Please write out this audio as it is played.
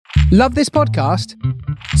Love this podcast?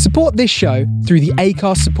 Support this show through the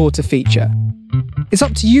Acast supporter feature. It's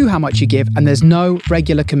up to you how much you give, and there's no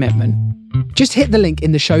regular commitment. Just hit the link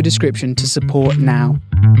in the show description to support now.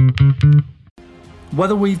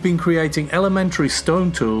 Whether we've been creating elementary stone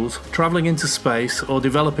tools, travelling into space, or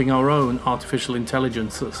developing our own artificial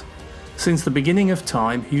intelligences, since the beginning of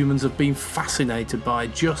time, humans have been fascinated by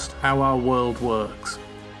just how our world works.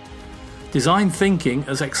 Design thinking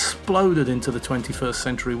has exploded into the 21st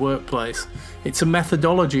century workplace. It's a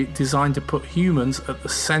methodology designed to put humans at the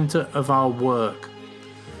centre of our work.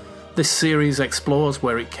 This series explores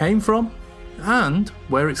where it came from and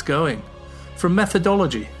where it's going. From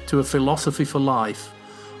methodology to a philosophy for life,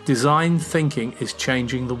 design thinking is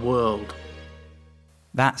changing the world.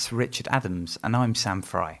 That's Richard Adams, and I'm Sam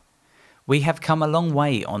Fry. We have come a long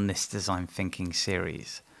way on this design thinking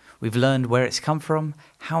series. We've learned where it's come from,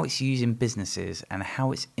 how it's used in businesses, and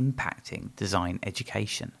how it's impacting design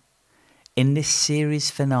education. In this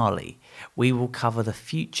series finale, we will cover the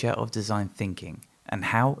future of design thinking and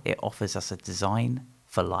how it offers us a design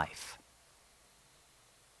for life.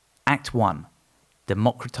 Act 1.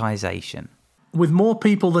 Democratization. With more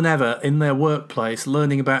people than ever in their workplace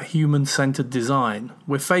learning about human-centered design,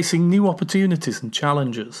 we're facing new opportunities and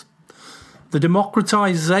challenges. The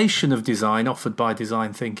democratization of design offered by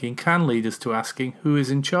design thinking can lead us to asking who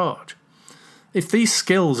is in charge. If these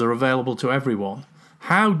skills are available to everyone,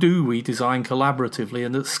 how do we design collaboratively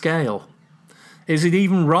and at scale? Is it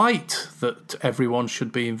even right that everyone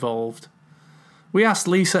should be involved? We asked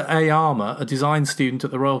Lisa A. Armour, a design student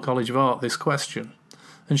at the Royal College of Art, this question,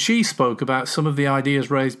 and she spoke about some of the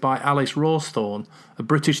ideas raised by Alice Rawsthorne, a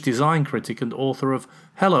British design critic and author of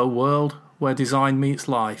Hello World, Where Design Meets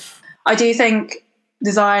Life. I do think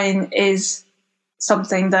design is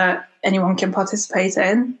something that anyone can participate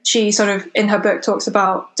in. She sort of, in her book, talks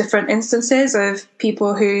about different instances of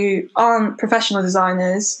people who aren't professional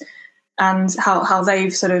designers and how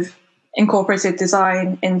they've sort of incorporated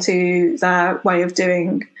design into their way of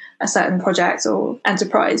doing a certain project or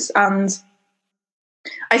enterprise. And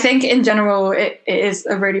I think in general, it is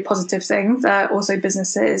a really positive thing that also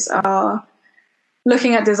businesses are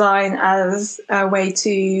looking at design as a way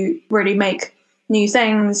to really make new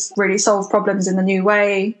things, really solve problems in a new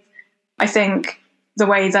way. I think the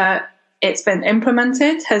way that it's been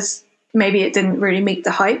implemented maybe it didn't really meet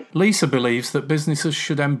the hype. Lisa believes that businesses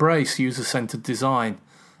should embrace user-centered design,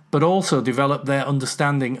 but also develop their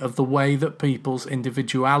understanding of the way that people's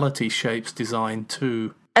individuality shapes design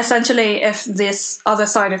too. Essentially, if this other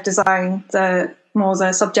side of design, the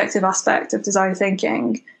subjective aspect of design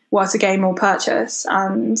thinking, were to gain more purchase,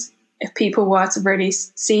 and if people were to really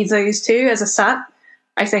see those two as a set,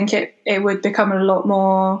 I think it would become a lot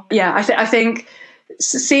more. Yeah, I think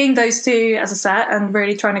seeing those two as a set and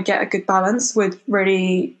really trying to get a good balance would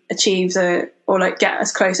really achieve get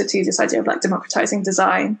us closer to this idea of like democratizing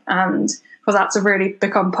design, and for that to really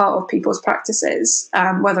become part of people's practices,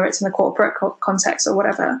 whether it's in a corporate context or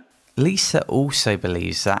whatever. Lisa also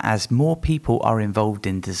believes that as more people are involved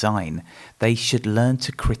in design, they should learn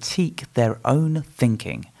to critique their own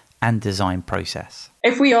thinking and design process.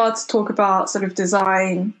 If we are to talk about sort of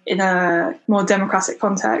design in a more democratic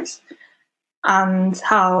context and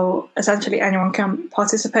how essentially anyone can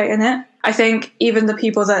participate in it, I think even the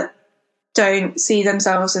people that don't see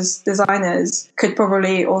themselves as designers could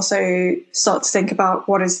probably also start to think about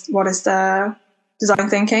what is their design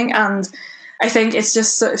thinking. And I think it's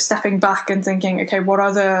just sort of stepping back and thinking, okay, what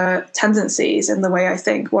are the tendencies in the way I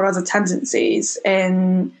think? What are the tendencies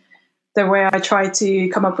in the way I try to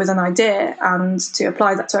come up with an idea and to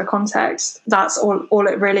apply that to a context? That's all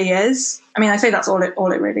it really is. I mean, I say that's all it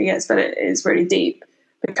really is, but it is really deep,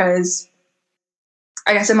 because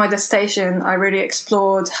I guess in my dissertation, I really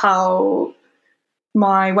explored how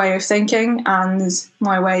my way of thinking and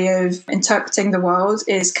my way of interpreting the world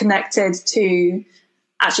is connected to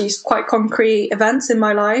actually quite concrete events in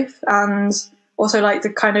my life, and also like the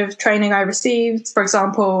kind of training I received. For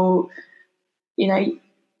example,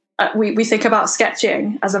 we think about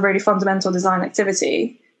sketching as a really fundamental design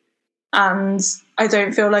activity, and I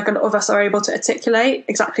don't feel like a lot of us are able to articulate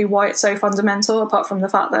exactly why it's so fundamental, apart from the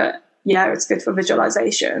fact that, yeah, it's good for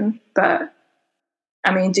visualization. But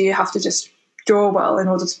I mean, do you have to just draw well in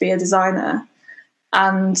order to be a designer?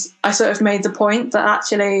 And I sort of made the point that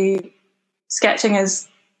actually sketching is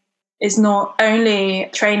not only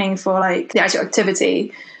training for like the actual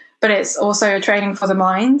activity, but it's also a training for the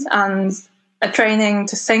mind and a training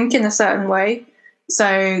to think in a certain way.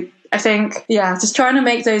 So I think, yeah, just trying to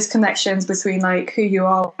make those connections between like who you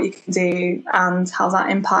are, what you can do, and how that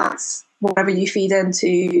impacts whatever you feed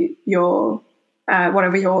into your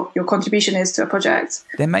whatever your contribution is to a project.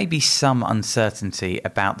 There may be some uncertainty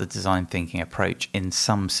about the design thinking approach in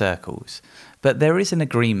some circles, but there is an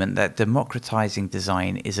agreement that democratizing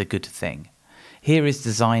design is a good thing. Here is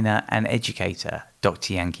designer and educator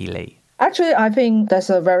Dr. Yankee Lee. Actually, I think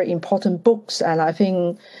there's a very important books, and I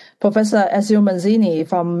think Professor Ezio Manzini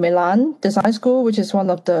from Milan Design School, which is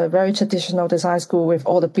one of the very traditional design school with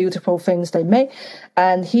all the beautiful things they make,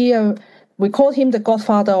 and here we call him the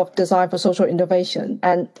godfather of design for social innovation.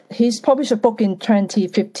 And he's published a book in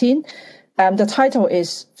 2015. The title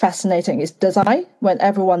is fascinating. It's Design When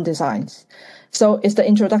Everyone Designs. So it's the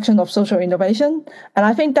introduction of social innovation. And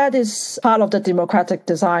I think that is part of the democratic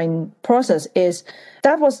design process.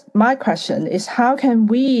 That was my question, is how can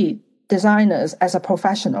we designers as a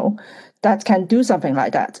professional that can do something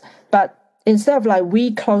like that? But instead of like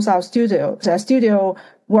we close our studio, the studio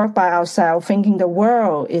work by ourselves, thinking the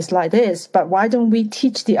world is like this, but why don't we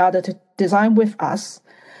teach the other to design with us?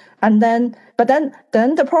 And then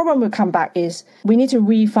the problem will come back is we need to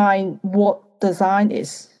refine what design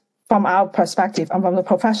is from our perspective and from the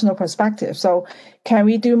professional perspective. So can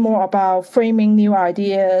we do more about framing new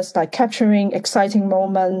ideas, like capturing exciting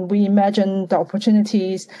moments, reimagine the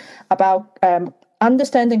opportunities, about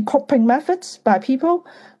understanding coping methods by people,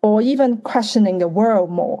 or even questioning the world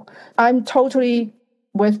more? I'm totally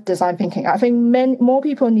with design thinking. I think more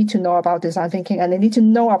people need to know about design thinking, and they need to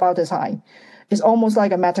know about design. It's almost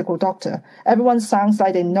like a medical doctor. Everyone sounds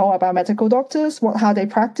like they know about medical doctors, how they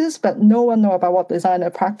practice, but no one know about what designer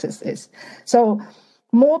practice is. So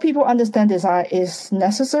more people understand design is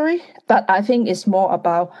necessary, but I think it's more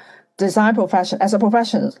about design profession. As a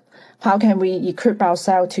profession, how can we equip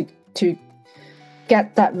ourselves to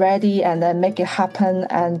get that ready and then make it happen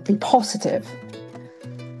and be positive?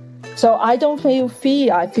 So I don't feel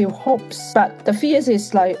fear, I feel hopes. But the fear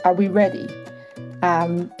is like, are we ready?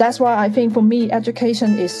 That's why I think for me,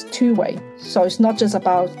 education is two-way. So it's not just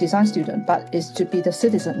about design students, but it's to be the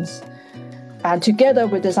citizens. And together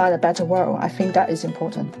we design a better world. I think that is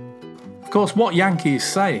important. Of course, what Yankee is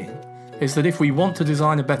saying is that if we want to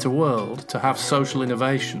design a better world, to have social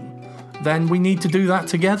innovation, then we need to do that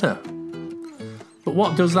together. But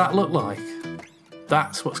what does that look like?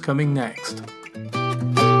 That's what's coming next.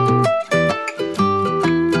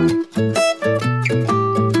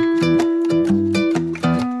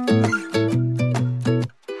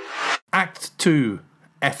 Act 2,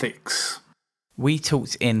 Ethics. We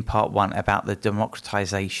talked in part 1 about the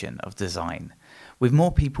democratization of design. With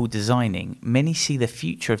more people designing, many see the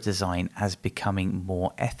future of design as becoming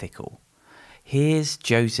more ethical. Here's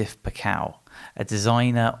Joseph Pacal, a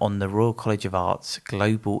designer on the Royal College of Art's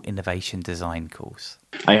Global Innovation Design course.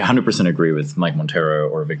 I 100% agree with Mike Montero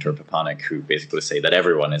or Victor Papanek, who basically say that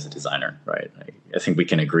everyone is a designer, right? I think we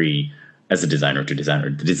can agree as a designer to designer.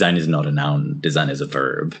 The design is not a noun. Design is a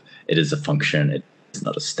verb. It is a function. It's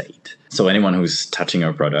not a state. So anyone who's touching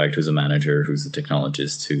our product, who's a manager, who's a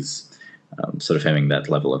technologist, who's sort of having that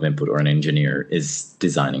level of input, or an engineer, is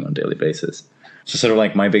designing on a daily basis. So sort of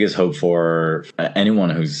like my biggest hope for anyone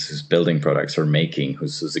who's building products or making,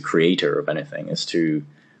 who's a creator of anything, is to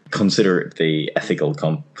consider the ethical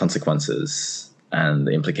consequences and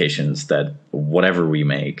the implications that whatever we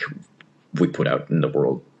make, we put out in the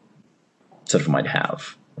world sort of might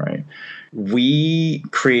have, right? We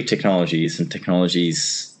create technologies and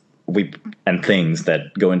things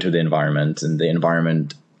that go into the environment, and the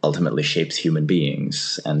environment ultimately shapes human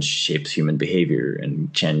beings and shapes human behavior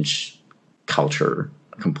and change culture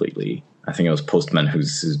completely. I think it was Postman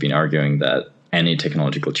who's been arguing that any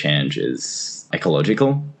technological change is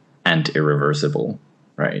ecological and irreversible,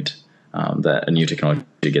 right? That a new technology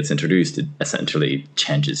gets introduced, it essentially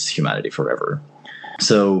changes humanity forever.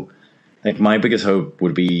 So like my biggest hope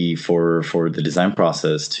would be for the design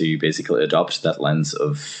process to basically adopt that lens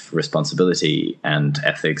of responsibility and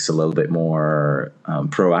ethics a little bit more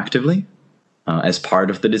proactively as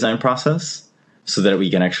part of the design process, so that we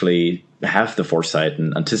can actually have the foresight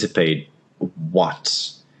and anticipate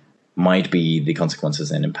what might be the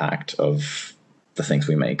consequences and impact of the things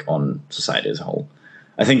we make on society as a whole.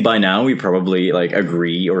 I think by now we probably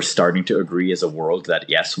agree, or starting to agree as a world, that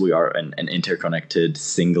yes, we are an interconnected,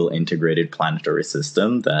 single integrated planetary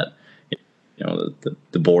system, that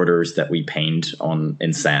the borders that we paint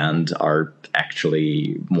in sand are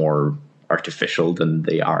actually more artificial than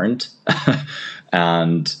they aren't.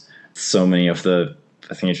 And so many of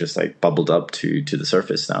I think it's just bubbled up to the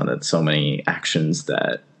surface now, that so many actions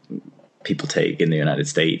that people take in the United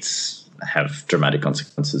States have dramatic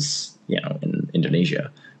consequences, in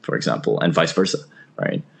Indonesia, for example, and vice versa,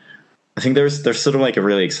 right? I think there's sort of a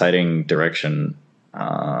really exciting direction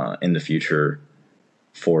in the future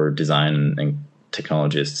for design and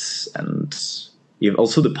technologists and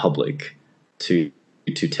also the public to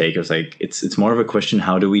take us, like, it's more of a question,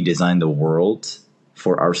 how do we design the world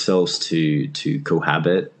for ourselves to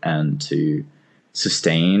cohabit and to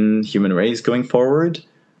sustain human race going forward,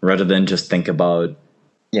 rather than just think about,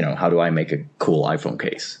 how do I make a cool iPhone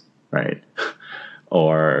case, right?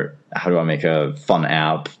 Or how do I make a fun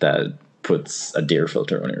app that puts a deer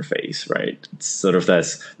filter on your face, right? It's sort of the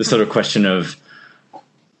sort of question of,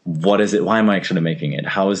 what is it? Why am I actually making it?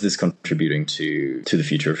 How is this contributing to the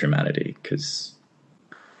future of humanity? Because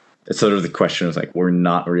it's sort of the question of, like, we're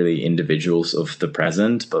not really individuals of the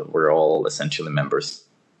present, but we're all essentially members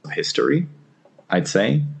of history, I'd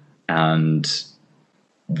say. And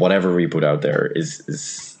whatever we put out there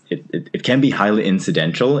it can be highly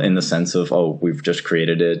incidental, in the sense of, oh, we've just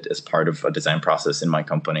created it as part of a design process in my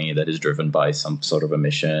company that is driven by some sort of a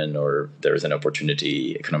mission, or there's an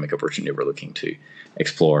economic opportunity we're looking to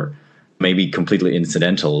explore. Maybe completely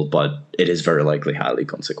incidental, but it is very likely highly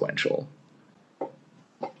consequential.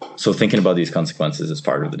 So thinking about these consequences as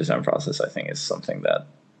part of the design process, I think, is something that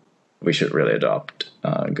we should really adopt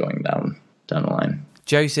going down the line.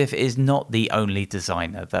 Joseph is not the only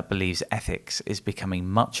designer that believes ethics is becoming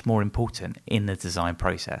much more important in the design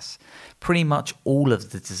process. Pretty much all of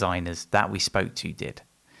the designers that we spoke to did.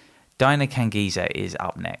 Diana Kangiza is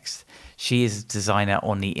up next. She is a designer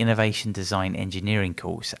on the Innovation Design Engineering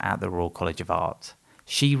course at the Royal College of Art.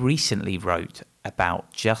 She recently wrote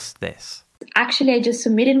about just this. Actually, I just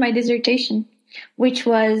submitted my dissertation, which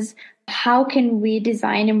was, how can we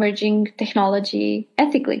design emerging technology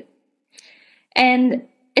ethically? And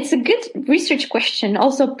it's a good research question,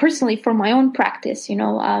 also personally for my own practice,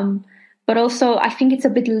 but also I think it's a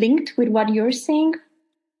bit linked with what you're saying,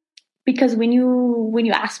 because when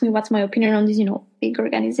you ask me what's my opinion on these, big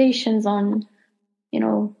organizations, on,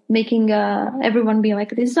 making everyone be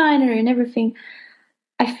like a designer and everything,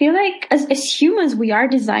 I feel like as humans, we are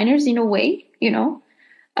designers in a way,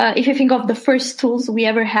 if you think of the first tools we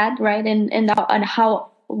ever had, right, and how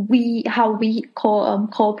we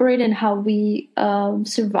cooperate and how we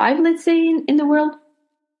survive, let's say, in the world.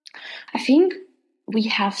 I think we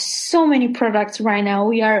have so many products right now.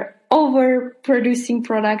 We are overproducing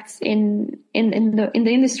products in the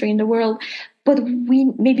industry, in the world, but we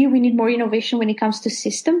need more innovation when it comes to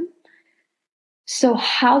system. So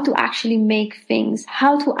how to actually make things,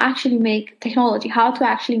 how to actually make technology, how to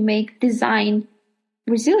actually make design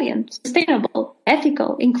resilient, sustainable,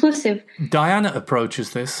 ethical, inclusive. Diana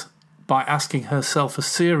approaches this by asking herself a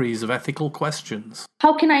series of ethical questions.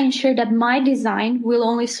 How can I ensure that my design will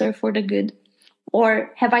only serve for the good?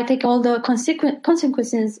 Or have I taken all the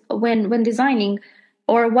consequences when designing?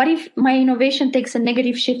 Or what if my innovation takes a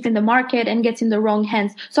negative shift in the market and gets in the wrong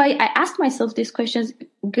hands? So I asked myself these questions.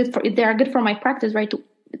 They are good for my practice, right?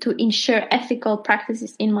 To ensure ethical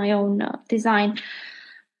practices in my own design.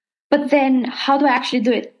 But then how do I actually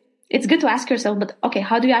do it? It's good to ask yourself, but okay,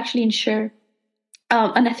 how do you actually ensure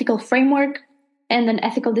an ethical framework and an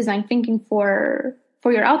ethical design thinking for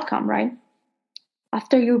your outcome, right?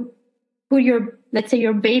 After you put let's say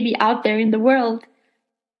your baby out there in the world,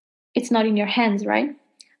 it's not in your hands, right?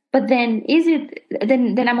 But then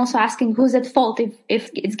then I'm also asking, who's at fault if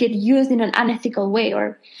it's get used in an unethical way?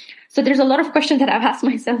 So there's a lot of questions that I've asked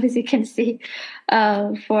myself, as you can see,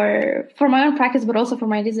 for my own practice, but also for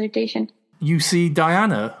my dissertation. You see,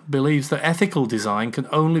 Diana believes that ethical design can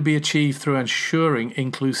only be achieved through ensuring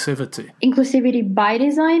inclusivity. Inclusivity by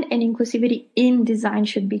design and inclusivity in design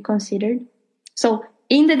should be considered. So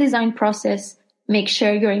in the design process, make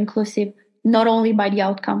sure you're inclusive, not only by the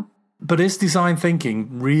outcome. But is design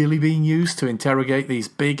thinking really being used to interrogate these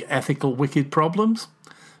big ethical wicked problems?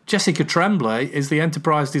 Jessica Tremblay is the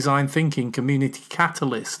enterprise design thinking community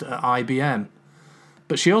catalyst at IBM.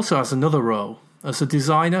 But she also has another role as a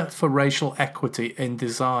designer for racial equity in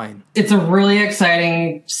design. It's a really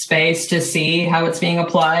exciting space to see how it's being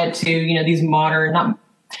applied to, these modern,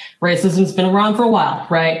 racism's been around for a while,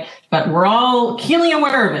 right? But we're all keenly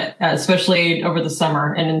aware of it, especially over the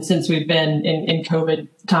summer and since we've been in COVID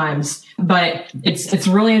times. But it's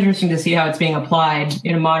really interesting to see how it's being applied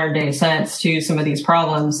in a modern day sense to some of these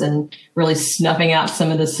problems and really snuffing out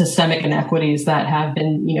some of the systemic inequities that have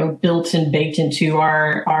been, built and baked into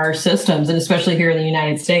our systems, and especially here in the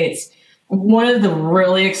United States. One of the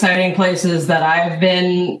really exciting places that I've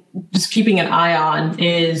been just keeping an eye on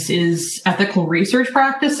is ethical research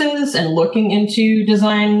practices and looking into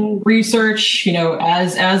design research,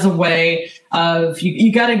 as a way of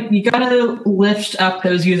you gotta lift up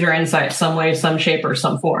those user insights some way, some shape, or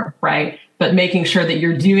some form, right? but making sure that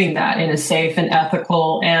you're doing that in a safe and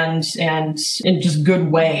ethical and in just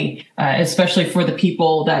good way, especially for the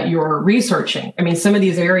people that you're researching. I mean, some of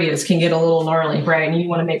these areas can get a little gnarly, right? And you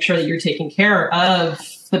want to make sure that you're taking care of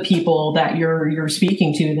the people that you're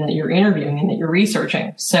speaking to, that you're interviewing, and that you're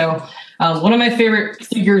researching. So one of my favorite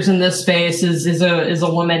figures in this space is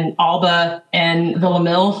a woman, Alba N.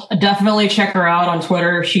 Villamil. Definitely check her out on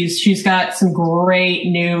Twitter. She's got some great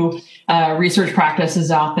new research practices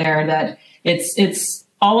out there that it's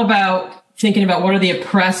all about thinking about what are the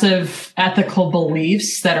oppressive ethical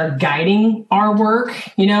beliefs that are guiding our work,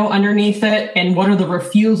 underneath it, and what are the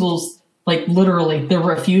refusals, like literally the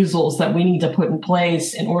refusals that we need to put in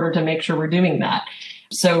place in order to make sure we're doing that.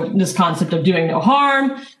 So this concept of doing no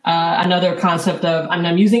harm, another concept of,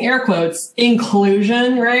 I'm using air quotes,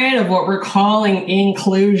 inclusion, right? Of what we're calling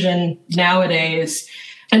inclusion nowadays,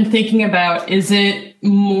 and thinking about, is it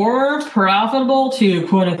more profitable to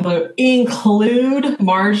quote unquote include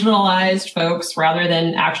marginalized folks rather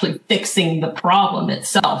than actually fixing the problem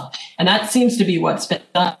itself? And that seems to be what's been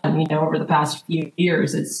done, over the past few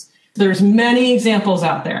years. There's many examples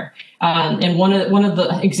out there. And one of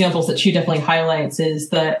the examples that she definitely highlights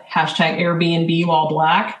is the hashtag Airbnb while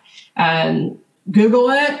Black. Google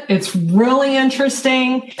it. It's really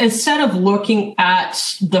interesting. Instead of looking at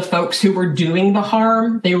the folks who were doing the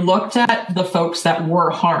harm, they looked at the folks that were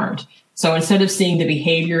harmed. So instead of seeing the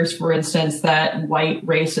behaviors, for instance, that white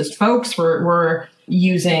racist folks were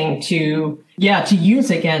using to use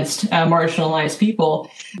against marginalized people,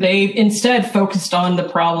 they instead focused on the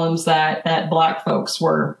problems that Black folks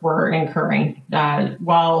were incurring,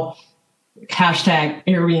 while hashtag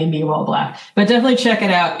Airbnb while Black. But definitely check it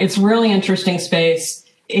out. It's really interesting space.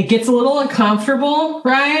 It gets a little uncomfortable,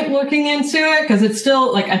 right? Looking into it, because it's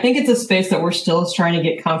still I think it's a space that we're still trying to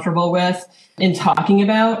get comfortable with in talking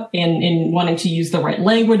about, in wanting to use the right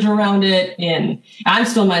language around it. And I'm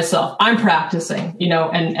still myself. I'm practicing,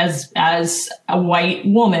 and as a white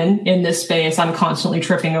woman in this space, I'm constantly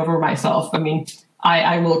tripping over myself. I mean,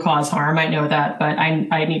 I will cause harm. I know that, but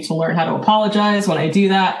I need to learn how to apologize when I do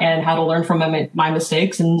that, and how to learn from my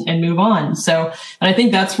mistakes and move on. So, and I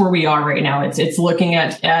think that's where we are right now. It's looking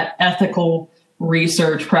at ethical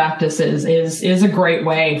research practices is a great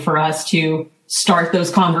way for us to start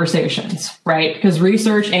those conversations, right? Because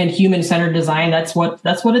research and human-centered design, that's what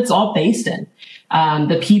it's all based in.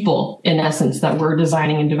 The people, in essence, that we're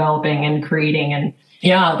designing and developing and creating, and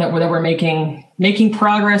that we're making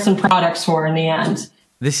progress and products for in the end.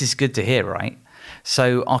 This is good to hear, right?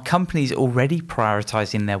 So are companies already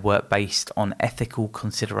prioritizing their work based on ethical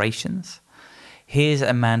considerations? Here's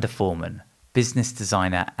Amanda Foreman, business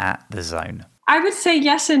designer at The Zone. I would say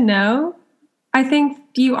yes and no. I think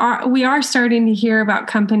we are starting to hear about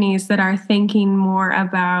companies that are thinking more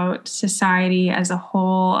about society as a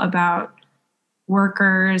whole, about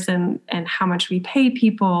workers and how much we pay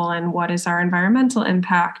people, and what is our environmental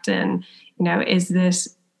impact, and is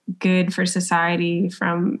this good for society?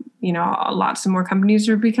 From lots of more companies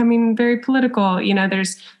are becoming very political.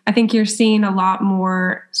 I think you're seeing a lot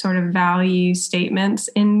more sort of value statements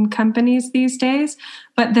in companies these days,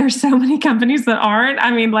 but there's so many companies that aren't.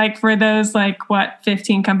 I mean, for those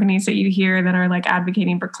 15 companies that you hear that are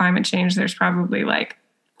advocating for climate change, there's probably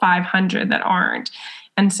 500 that aren't.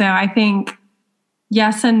 And so I think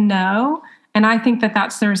yes and no. And I think that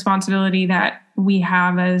that's the responsibility that we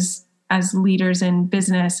have as leaders in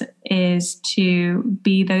business, is to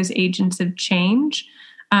be those agents of change.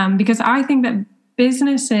 Because I think that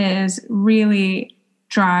businesses really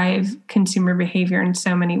drive consumer behavior in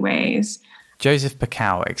so many ways. Joseph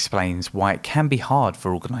Pacal explains why it can be hard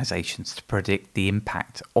for organizations to predict the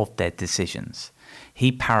impact of their decisions.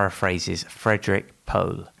 He paraphrases Frederick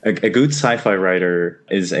Pohl. A good sci-fi writer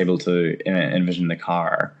is able to envision the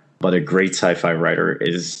car, but a great sci-fi writer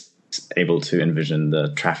is able to envision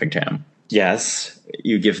the traffic jam. Yes,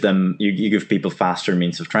 you give people faster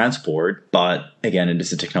means of transport, but again, it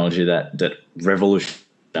is a technology that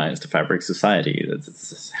revolutionized the fabric of society.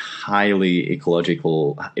 It's a highly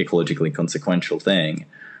ecologically consequential thing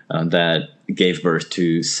that gave birth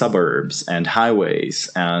to suburbs and highways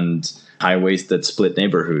that split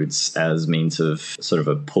neighborhoods as means of sort of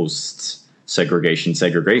a post-segregation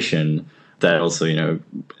that also,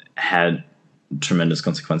 had tremendous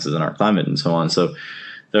consequences on our climate and so on. So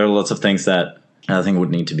there are lots of things that I think would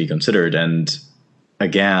need to be considered. And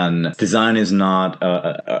again, design is not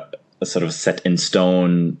a sort of set in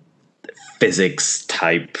stone physics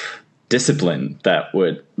type discipline that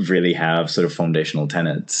would really have sort of foundational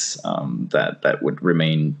tenets that would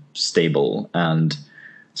remain stable. And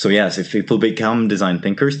So yes, if people become design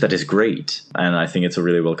thinkers, that is great. And I think it's a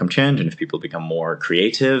really welcome change. And if people become more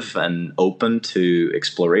creative and open to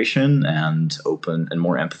exploration and open and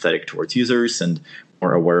more empathetic towards users and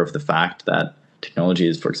more aware of the fact that technology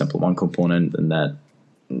is, for example, one component and that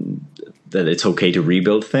it's okay to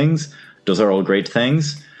rebuild things, those are all great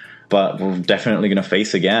things. But we're definitely going to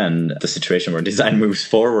face again the situation where design moves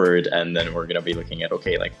forward, and then we're going to be looking at,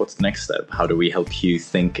 okay, like what's the next step? How do we help you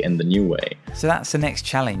think in the new way? So that's the next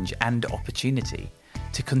challenge and opportunity,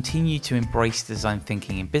 to continue to embrace design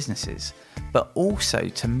thinking in businesses, but also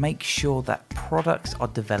to make sure that products are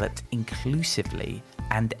developed inclusively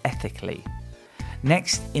and ethically.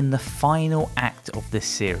 Next, in the final act of this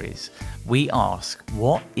series, we ask,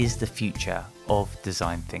 what is the future of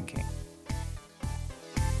design thinking?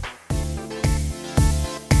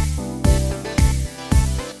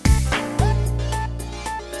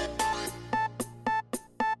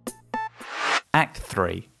 Act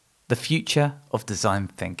 3, the future of design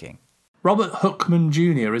thinking. Robert Huckman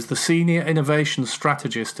Jr. is the Senior Innovation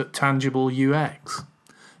Strategist at Tangible UX.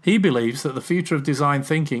 He believes that the future of design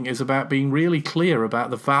thinking is about being really clear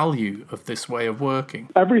about the value of this way of working.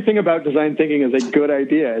 Everything about design thinking is a good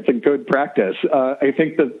idea. It's a good practice. I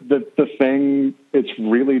think that the thing it's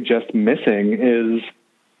really just missing is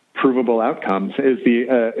provable outcomes, is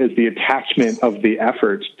the attachment of the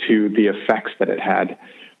effort to the effects that it had.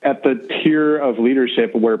 At the tier of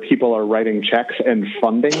leadership where people are writing checks and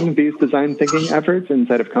funding these design thinking efforts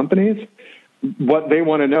inside of companies, what they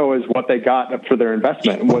want to know is what they got for their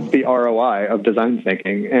investment. What's the ROI of design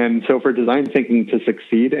thinking? And so for design thinking to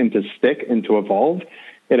succeed and to stick and to evolve,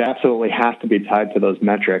 it absolutely has to be tied to those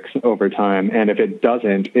metrics over time. And if it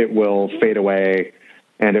doesn't, it will fade away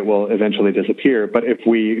and it will eventually disappear. But if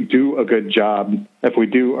we do a good job, if we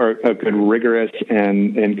do a good rigorous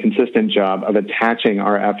and consistent job of attaching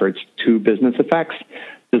our efforts to business effects,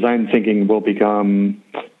 design thinking will become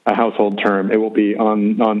a household term. It will be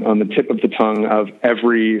on the tip of the tongue of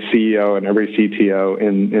every CEO and every CTO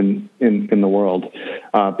in the world,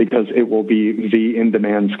 because it will be the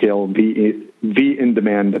in-demand skill, the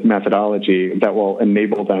in-demand methodology that will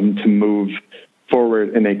enable them to move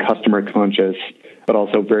forward in a customer-conscious but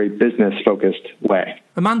also very business-focused way.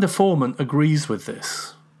 Amanda Foreman agrees with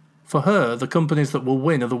this. For her, the companies that will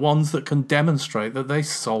win are the ones that can demonstrate that they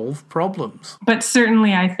solve problems. But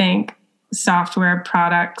certainly I think software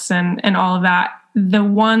products and all of that, the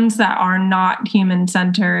ones that are not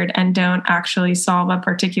human-centered and don't actually solve a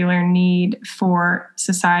particular need for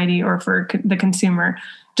society or for the consumer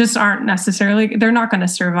just aren't necessarily, they're not going to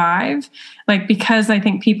survive. Like, because I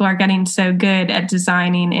think people are getting so good at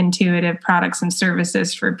designing intuitive products and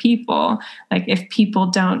services for people, like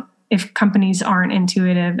if companies aren't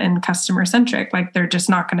intuitive and customer centric, like they're just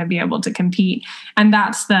not going to be able to compete. And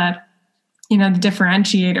that's the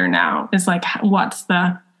differentiator now is like, what's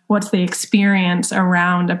the experience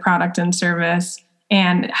around a product and service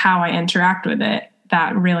and how I interact with it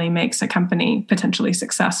that really makes a company potentially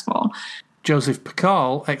successful. Joseph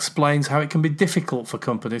Pakal explains how it can be difficult for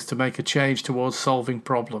companies to make a change towards solving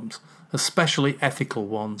problems, especially ethical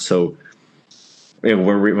ones. So when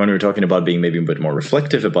we're talking about being maybe a bit more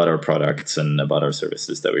reflective about our products and about our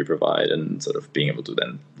services that we provide and sort of being able to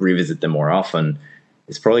then revisit them more often,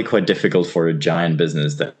 it's probably quite difficult for a giant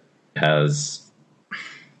business that has,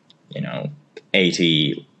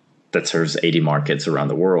 80 that serves 80 markets around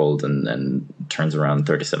the world and turns around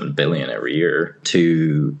 37 billion every year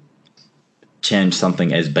to change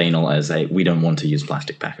something as banal as we don't want to use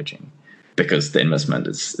plastic packaging, because the investment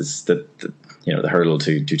is the hurdle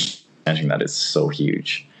to changing that is so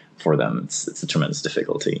huge for them. It's a tremendous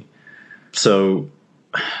difficulty. So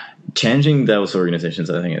changing those organizations,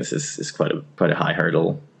 I think, is quite a high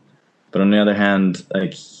hurdle. But on the other hand,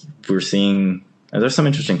 like we're seeing, there's some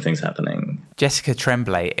interesting things happening. Jessica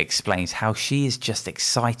Tremblay explains how she is just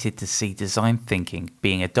excited to see design thinking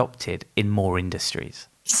being adopted in more industries.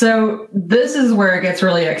 So this is where it gets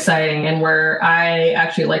really exciting and where I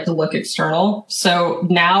actually like to look external. So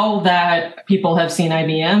now that people have seen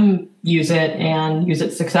IBM use it and use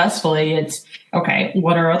it successfully, it's okay,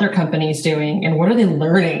 what are other companies doing and what are they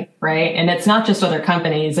learning, right? And it's not just other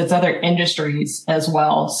companies, it's other industries as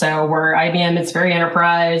well. So where IBM, it's very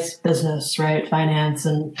enterprise, business, right? Finance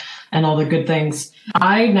and all the good things.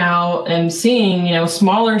 I now am seeing,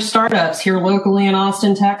 smaller startups here locally in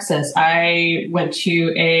Austin, Texas. I went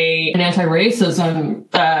to an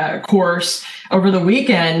anti-racism course over the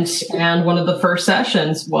weekend, and one of the first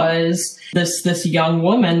sessions was this young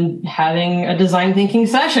woman having a design thinking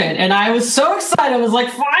session. And I was so excited. I was like,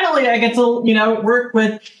 finally, I get to, work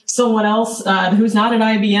with someone else who's not at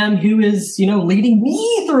IBM who is, leading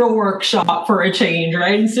me through a workshop for a change,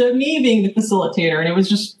 right? Instead of me being the facilitator. And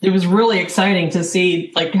it was really exciting to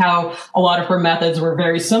see like how a lot of her methods were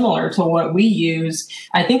very similar to what we use.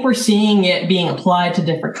 I think we're seeing it being applied to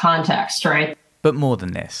different contexts, right? But more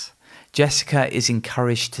than this, Jessica is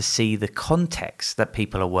encouraged to see the context that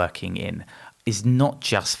people are working in is not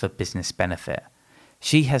just for business benefit.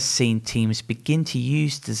 She has seen teams begin to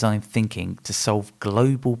use design thinking to solve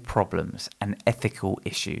global problems and ethical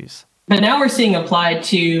issues. But now we're seeing applied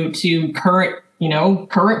to current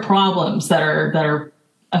problems that are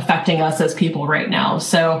affecting us as people right now.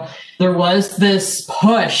 So there was this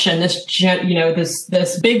push and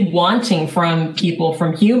this big wanting from people,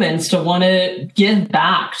 from humans, to want to give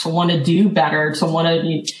back, to want to do better, to want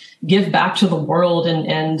to give back to the world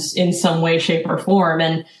and in some way, shape, or form.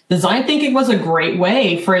 And design thinking was a great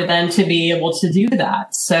way for them to be able to do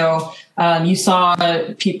that. So you saw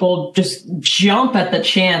people just jump at the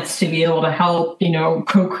chance to be able to help,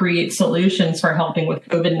 co-create solutions for helping with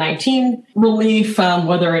COVID-19 relief,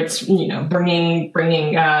 whether it's, bringing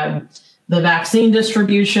the vaccine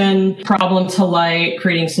distribution problem to light,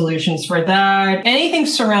 creating solutions for that, anything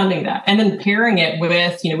surrounding that. And then pairing it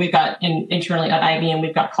with, we've got internally at IBM,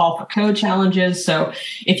 we've got call for code challenges. So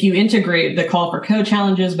if you integrate the call for code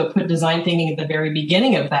challenges, but put design thinking at the very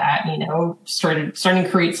beginning of that, starting to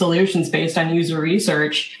create solutions based on user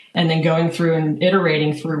research and then going through and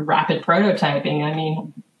iterating through rapid prototyping. I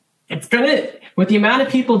mean, with the amount of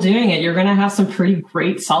people doing it, you're going to have some pretty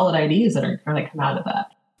great solid ideas that are going to come out of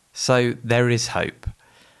that. So there is hope.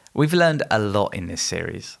 We've learned a lot in this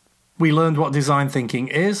series. We learned what design thinking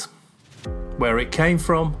is, where it came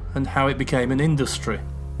from, and how it became an industry.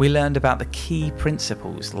 We learned about the key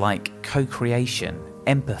principles like co-creation,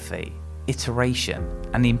 empathy, iteration,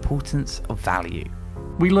 and the importance of value.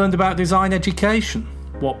 We learned about design education,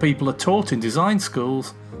 what people are taught in design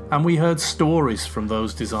schools, and we heard stories from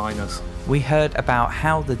those designers. We heard about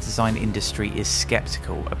how the design industry is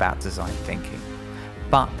skeptical about design thinking,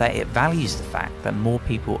 but that it values the fact that more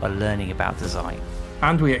people are learning about design.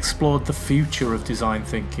 And we explored the future of design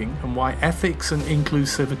thinking and why ethics and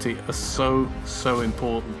inclusivity are so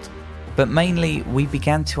important. But mainly, we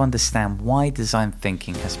began to understand why design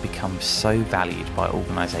thinking has become so valued by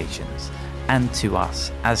organisations and to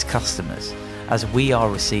us as customers, as we are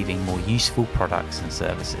receiving more useful products and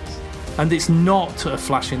services. And it's not a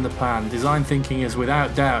flash in the pan. Design thinking is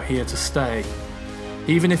without doubt here to stay.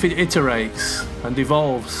 Even if it iterates and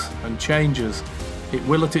evolves and changes, it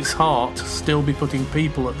will at its heart still be putting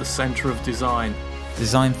people at the centre of design.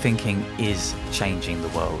 Design thinking is changing the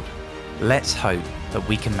world. Let's hope that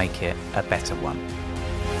we can make it a better one.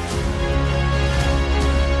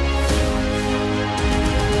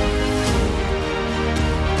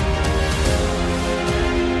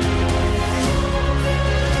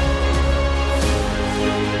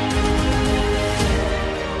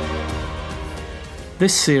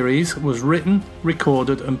 This series was written,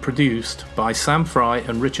 recorded and produced by Sam Fry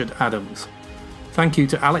and Richard Adams. Thank you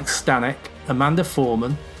to Alex Stanek, Amanda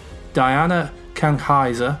Foreman, Diana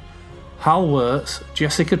Kangheiser, Hal Wirtz,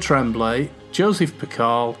 Jessica Tremblay, Joseph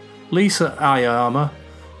Pikal, Lisa Ayama,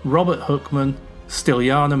 Robert Hookman,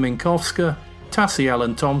 Stiljana Minkowska, Tassie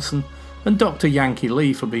Ellen Thompson and Dr. Yankee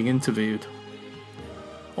Lee for being interviewed.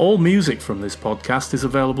 All music from this podcast is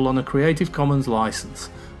available on a Creative Commons license,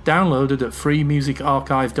 downloaded at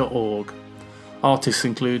freemusicarchive.org. Artists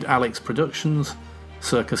include Alex Productions,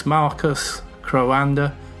 Circus Marcus,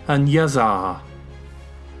 Croanda, and Yazaha.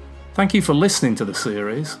 Thank you for listening to the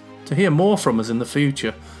series. To hear more from us in the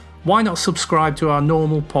future, why not subscribe to our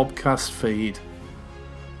normal podcast feed?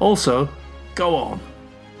 Also, go on,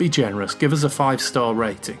 be generous, give us a 5-star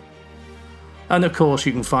rating. And of course,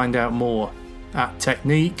 you can find out more at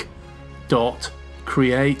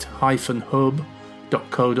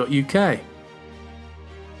technique.create-hub.co.uk.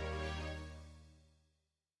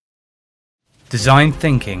 Design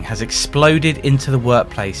thinking has exploded into the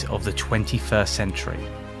workplace of the 21st century,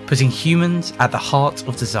 putting humans at the heart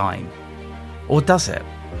of design. Or does it?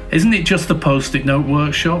 Isn't it just the post-it note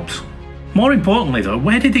workshops? More importantly though,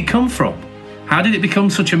 where did it come from? How did it become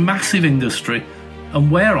such a massive industry? And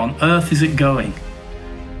where on earth is it going?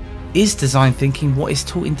 Is design thinking what is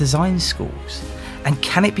taught in design schools? And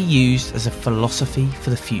can it be used as a philosophy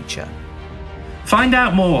for the future? Find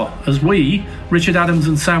out more as we, Richard Adams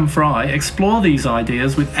and Sam Fry, explore these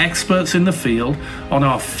ideas with experts in the field on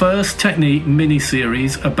our first Technique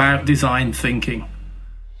mini-series about design thinking.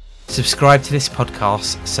 Subscribe to this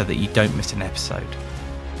podcast so that you don't miss an episode.